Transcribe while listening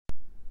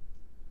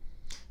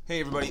Hey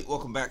everybody,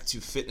 welcome back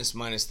to Fitness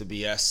Minus the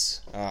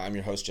BS. I'm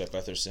your host, Jeff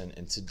Etherson,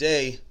 and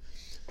today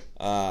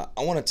I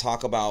want to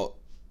talk about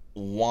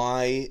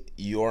why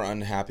you're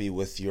unhappy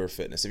with your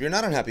fitness. If you're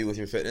not unhappy with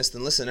your fitness,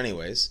 then listen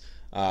anyways,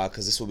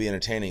 because this will be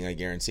entertaining, I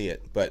guarantee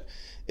it. But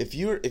if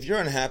you're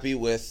unhappy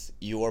with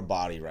your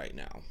body right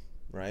now,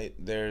 right,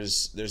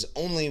 there's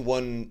only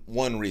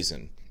one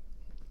reason,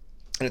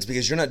 and it's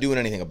because you're not doing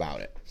anything about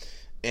it.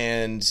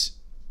 And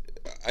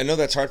I know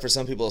that's hard for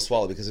some people to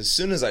swallow, because as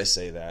soon as I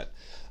say that,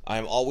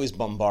 I'm always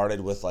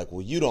bombarded with like,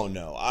 well, you don't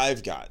know.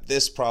 I've got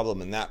this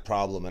problem and that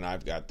problem, and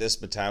I've got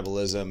this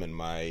metabolism, and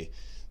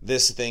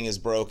this thing is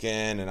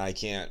broken, and I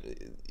can't.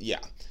 Yeah.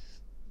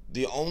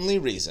 The only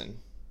reason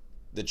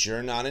that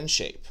you're not in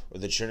shape, or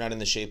that you're not in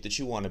the shape that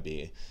you want to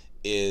be,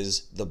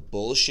 is the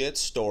bullshit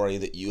story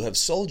that you have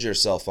sold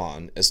yourself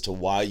on as to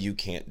why you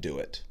can't do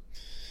it.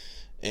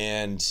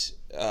 And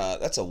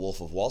that's a Wolf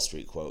of Wall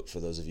Street quote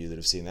for those of you that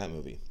have seen that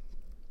movie.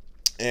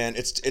 And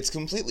it's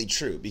completely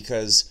true,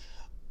 because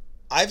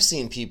I've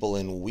seen people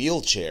in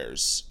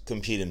wheelchairs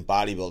compete in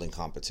bodybuilding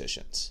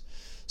competitions.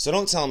 So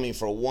don't tell me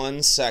for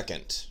 1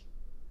 second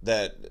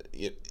that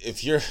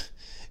if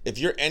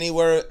you're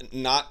anywhere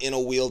not in a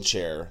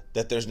wheelchair,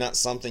 that there's not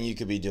something you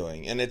could be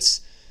doing. And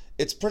it's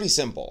pretty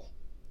simple.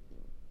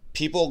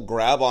 People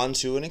grab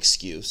onto an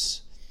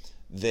excuse,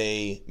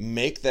 they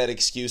make that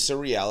excuse a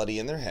reality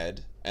in their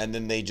head, and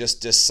then they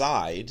just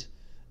decide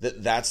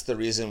that that's the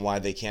reason why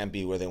they can't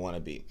be where they want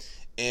to be.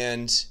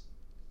 And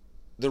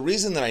the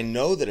reason that I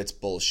know that it's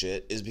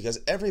bullshit is because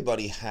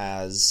everybody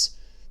has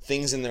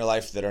things in their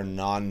life that are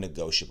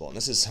non-negotiable. And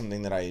this is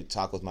something that I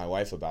talk with my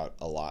wife about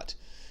a lot.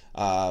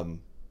 I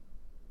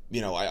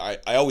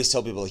always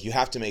tell people, like, you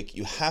have to make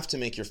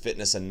your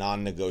fitness a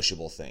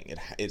non-negotiable thing.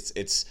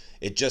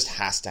 It just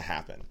has to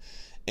happen.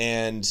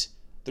 And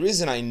the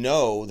reason I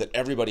know that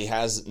everybody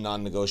has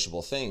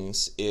non-negotiable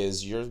things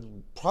is you're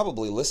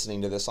probably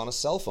listening to this on a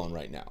cell phone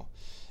right now.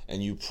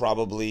 And you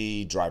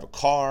probably drive a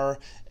car,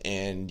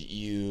 and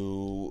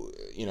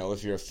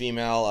if you're a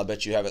female, I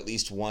bet you have at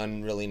least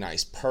one really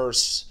nice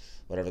purse,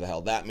 whatever the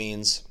hell that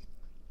means.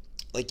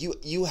 Like,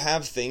 you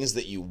have things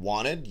that you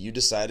wanted, you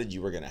decided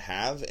you were going to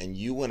have, and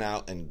you went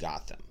out and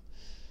got them.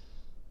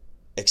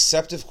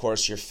 Except, of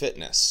course, your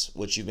fitness,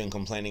 which you've been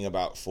complaining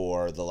about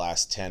for the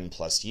last 10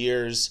 plus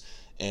years,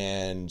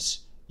 and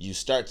you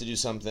start to do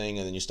something,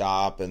 and then you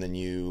stop, and then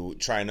you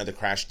try another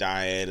crash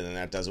diet, and then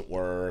that doesn't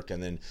work,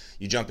 and then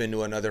you jump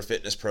into another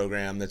fitness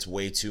program that's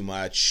way too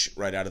much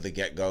right out of the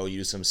get-go. You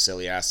do some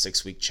silly-ass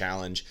 6-week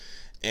challenge,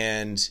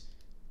 and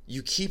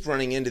you keep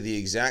running into the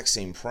exact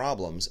same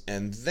problems,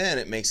 and then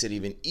it makes it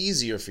even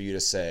easier for you to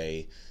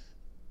say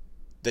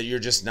that you're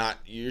just not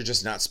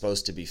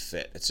supposed to be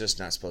fit. It's just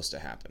not supposed to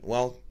happen.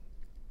 Well,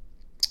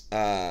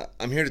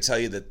 I'm here to tell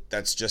you that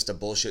that's just a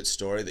bullshit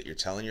story that you're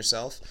telling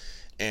yourself.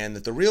 And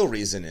that the real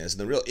reason is, and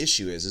the real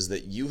issue is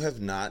that you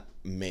have not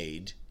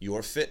made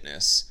your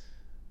fitness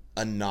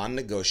a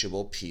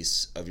non-negotiable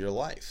piece of your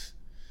life.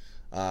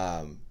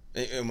 And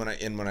when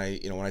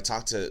I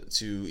talk to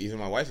even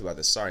my wife about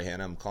this, sorry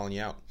Hannah, I'm calling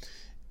you out.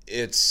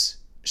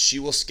 She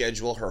will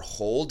schedule her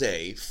whole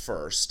day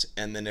first,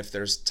 and then if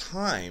there's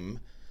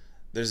time,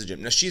 there's a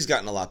gym. Now, she's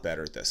gotten a lot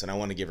better at this, and I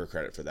want to give her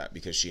credit for that,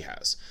 because she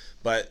has.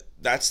 But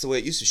that's the way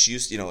it used to. She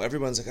used,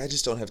 everyone's like, I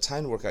just don't have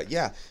time to work out.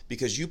 Yeah,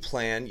 because you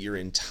plan your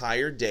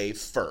entire day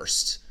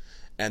first,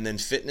 and then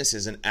fitness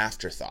is an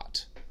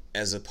afterthought,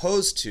 as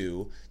opposed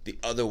to the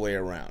other way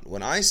around.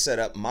 When I set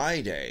up my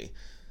day,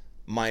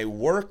 my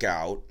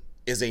workout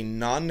is a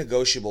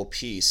non-negotiable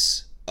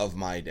piece of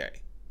my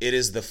day. It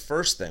is the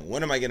first thing.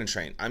 When am I going to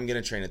train? I'm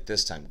going to train at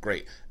this time.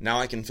 Great. Now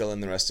I can fill in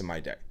the rest of my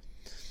day.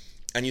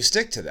 And you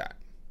stick to that.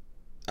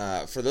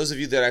 For those of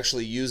you that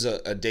actually use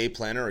a day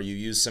planner, or you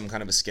use some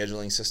kind of a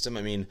scheduling system,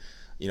 I mean,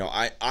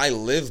 I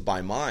live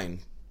by mine,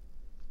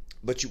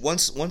 but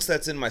once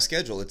that's in my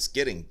schedule, it's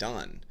getting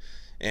done,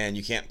 and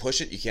you can't push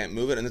it, you can't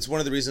move it, and it's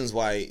one of the reasons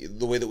why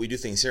the way that we do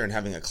things here, and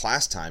having a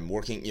class time,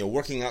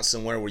 working out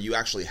somewhere where you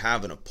actually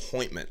have an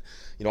appointment.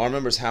 Our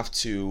members have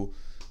to,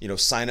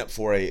 sign up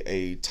for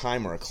a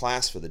time or a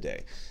class for the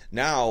day.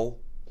 Now,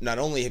 not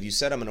only have you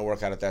said I'm going to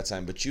work out at that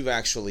time, but you've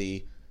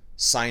actually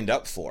signed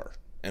up for.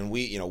 And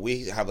we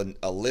have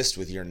a list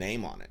with your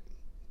name on it.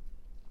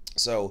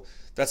 So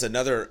that's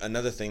another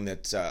thing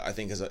that I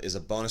think is a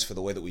bonus for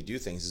the way that we do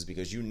things, is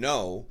because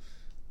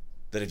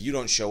that if you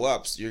don't show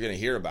up, you're going to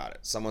hear about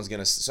it. Someone's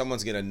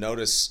gonna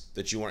notice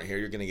that you weren't here.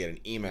 You're going to get an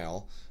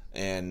email,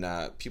 and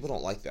people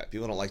don't like that.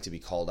 People don't like to be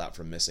called out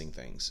for missing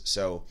things.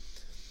 So,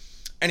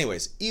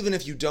 anyways, even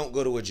if you don't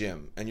go to a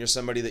gym and you're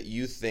somebody that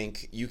you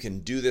think you can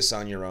do this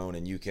on your own,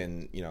 and you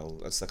can,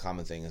 that's the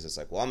common thing, is it's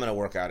like, well, I'm going to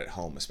work out at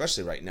home,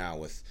 especially right now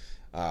with.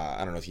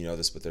 I don't know if you know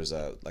this, but there's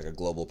a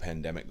global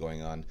pandemic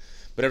going on.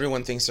 But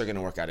everyone thinks they're going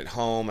to work out at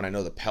home, and I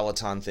know the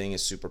Peloton thing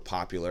is super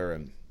popular.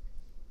 And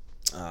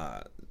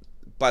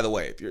by the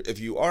way, if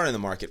you are in the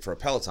market for a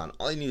Peloton,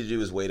 all you need to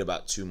do is wait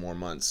about 2 more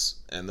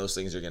months, and those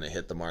things are going to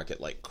hit the market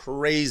like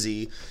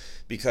crazy,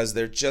 because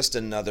they're just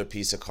another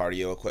piece of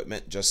cardio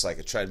equipment, just like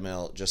a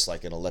treadmill, just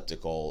like an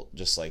elliptical,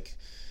 just like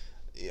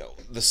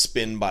the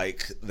spin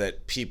bike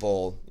that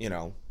people,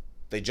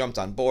 they jumped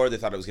on board. They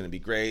thought it was going to be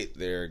great.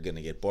 They're going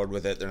to get bored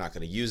with it. They're not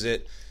going to use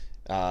it.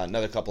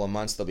 Another couple of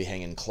months, they'll be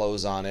hanging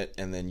clothes on it,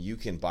 and then you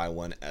can buy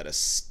one at a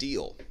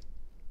steal.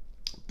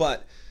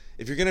 But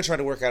if you're going to try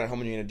to work out at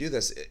home and you're going to do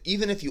this,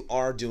 even if you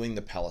are doing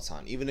the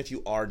Peloton, even if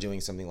you are doing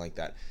something like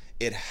that,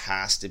 it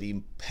has to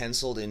be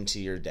penciled into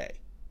your day,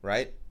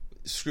 right?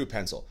 Screw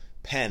pencil.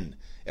 Pen.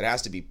 It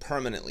has to be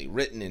permanently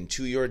written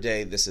into your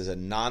day. This is a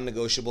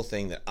non-negotiable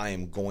thing that I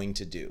am going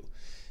to do.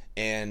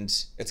 And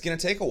it's going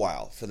to take a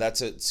while for that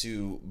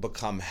to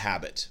become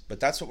habit. But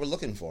that's what we're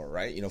looking for,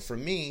 right? For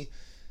me,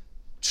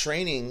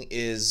 training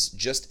is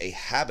just a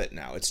habit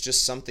now. It's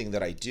just something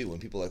that I do. When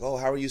people are like, oh,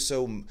 how are you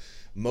so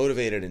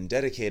motivated and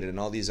dedicated and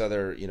all these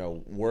other,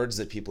 words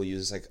that people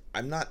use, it's like,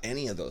 I'm not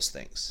any of those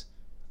things.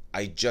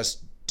 I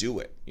just do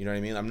it. You know what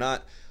I mean?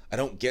 I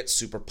don't get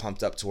super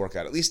pumped up to work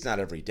out, at least not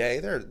every day.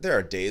 There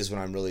are days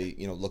when I'm really,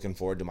 looking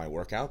forward to my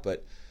workout,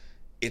 but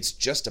it's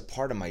just a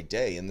part of my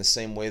day, in the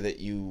same way that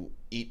you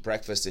eat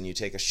breakfast and you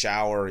take a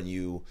shower and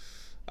you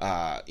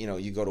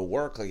go to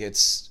work. Like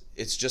it's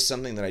just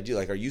something that I do.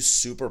 Like, are you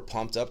super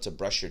pumped up to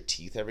brush your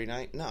teeth every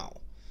night? No,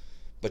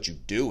 but you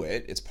do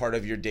it. It's part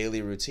of your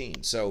daily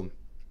routine. So,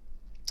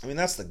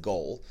 that's the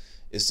goal,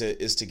 is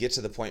to get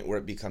to the point where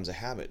it becomes a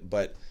habit.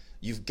 But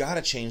you've got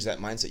to change that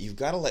mindset. You've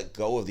got to let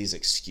go of these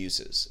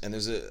excuses. And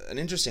there's an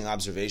interesting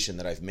observation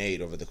that I've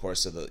made over the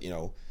course of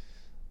the,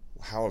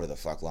 however the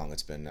fuck long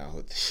it's been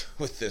now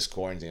with this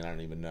quarantine, I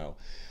don't even know.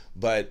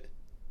 But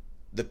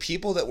the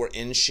people that were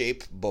in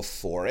shape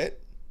before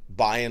it,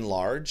 by and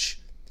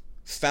large,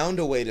 found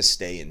a way to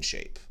stay in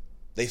shape.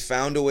 They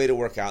found a way to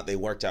work out. They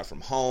worked out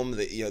from home.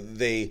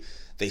 They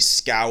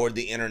scoured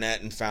the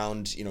internet and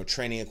found,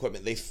 training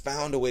equipment. They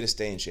found a way to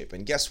stay in shape.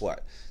 And guess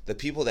what? The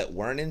people that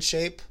weren't in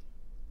shape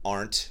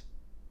aren't,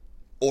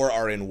 or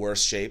are in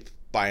worse shape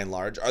by and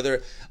large.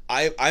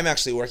 I'm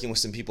actually working with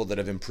some people that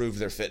have improved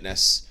their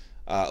fitness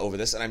over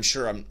this, and I'm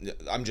sure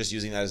I'm just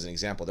using that as an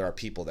example. There are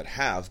people that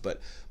have,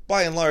 but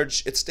by and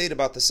large, it stayed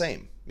about the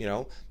same.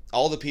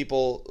 All the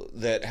people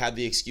that had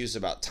the excuse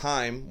about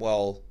time,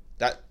 well,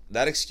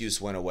 that excuse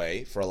went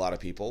away for a lot of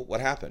people. What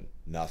happened?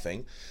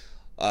 Nothing.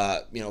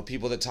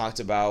 People that talked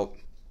about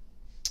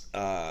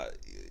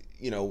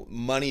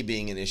money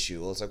being an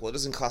issue. Well, it's like, well, it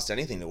doesn't cost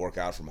anything to work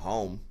out from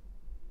home.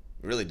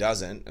 It really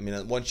doesn't.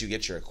 Once you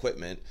get your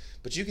equipment,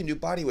 but you can do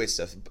body weight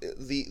stuff.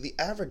 The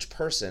average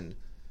person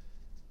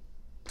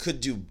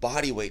could do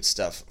body weight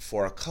stuff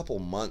for a couple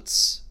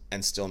months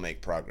and still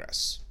make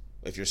progress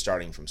if you're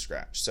starting from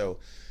scratch. So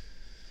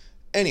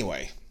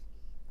anyway,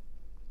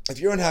 if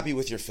you're unhappy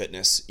with your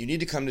fitness, you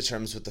need to come to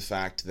terms with the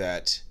fact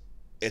that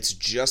it's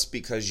just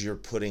because you're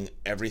putting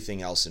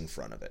everything else in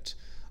front of it.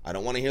 I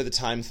don't want to hear the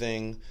time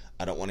thing.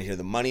 I don't want to hear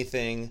the money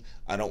thing.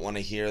 I don't want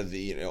to hear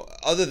the,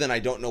 other than I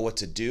don't know what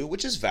to do,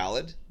 which is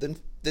valid,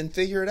 then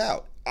figure it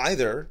out.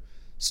 Either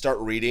start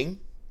reading.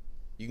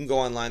 You can go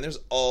online. There's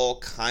all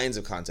kinds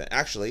of content.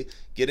 Actually,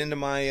 get into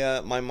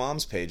my my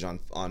mom's page on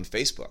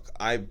Facebook.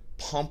 I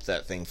pump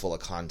that thing full of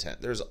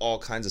content. There's all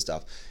kinds of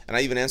stuff. And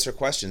I even answer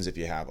questions if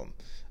you have them.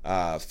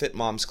 Fit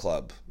Moms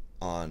Club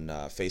on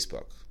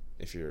Facebook.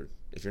 If you're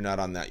not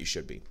on that, you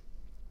should be.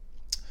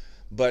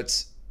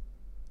 But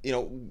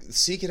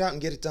seek it out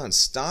and get it done.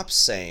 Stop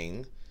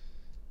saying,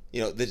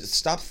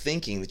 stop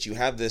thinking that you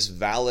have this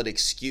valid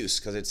excuse,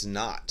 because it's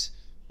not.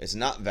 It's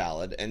not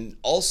valid. And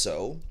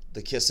also,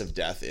 the kiss of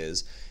death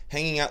is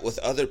hanging out with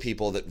other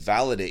people that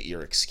validate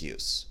your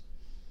excuse.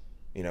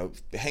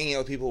 Hanging out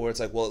with people where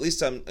it's like, well, at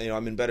least I'm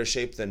in better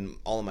shape than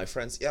all of my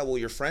friends. Yeah, well,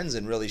 your friend's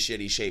in really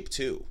shitty shape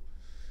too.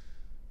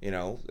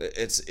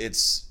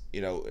 It's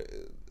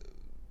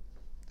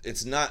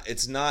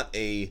not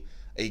a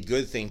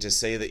good thing to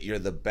say that you're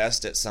the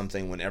best at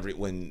something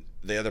when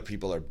the other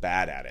people are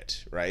bad at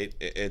it, right?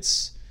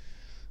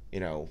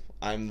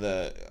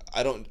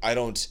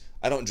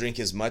 I don't drink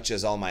as much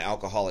as all my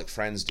alcoholic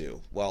friends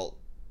do. Well,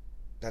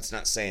 that's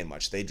not saying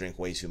much. They drink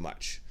way too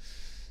much.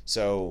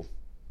 So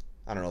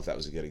I don't know if that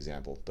was a good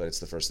example, but it's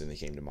the first thing that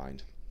came to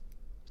mind.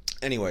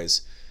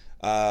 Anyways,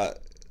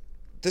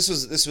 this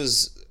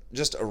was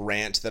just a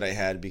rant that I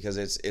had, because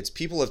it's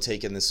people have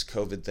taken this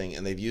COVID thing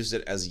and they've used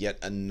it as yet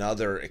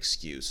another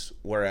excuse,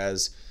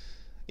 whereas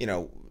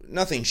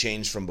nothing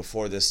changed from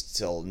before this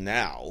till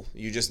now.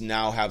 You just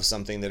now have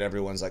something that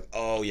everyone's like,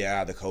 oh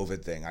yeah, the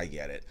COVID thing, I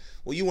get it.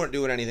 Well, you weren't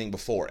doing anything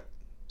before it.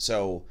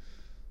 So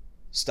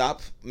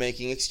stop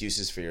making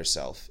excuses for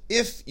yourself.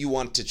 If you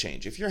want to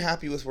change, if you're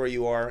happy with where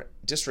you are,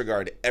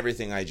 disregard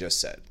everything I just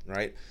said,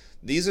 right?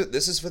 This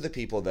is for the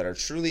people that are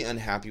truly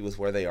unhappy with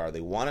where they are.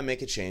 They want to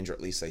make a change, or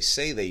at least they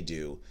say they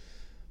do,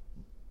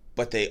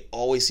 but they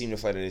always seem to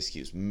find an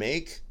excuse.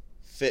 Make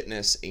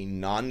fitness a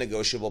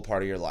non-negotiable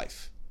part of your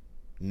life.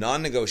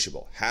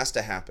 Non-negotiable. Has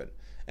to happen.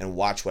 And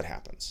watch what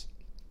happens.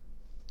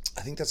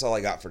 I think that's all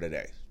I got for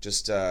today.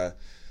 Just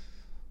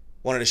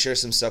wanted to share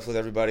some stuff with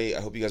everybody.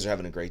 I hope you guys are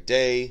having a great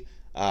day.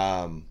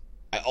 I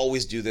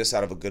always do this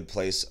out of a good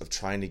place of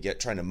trying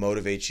to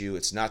motivate you.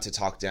 It's not to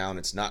talk down.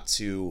 It's not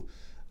to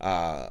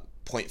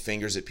point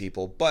fingers at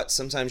people, but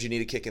sometimes you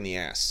need a kick in the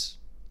ass.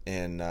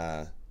 And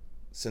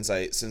since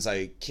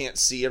I can't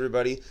see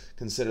everybody,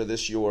 consider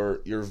this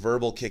your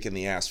verbal kick in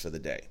the ass for the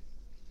day.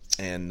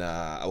 And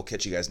I will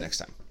catch you guys next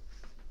time.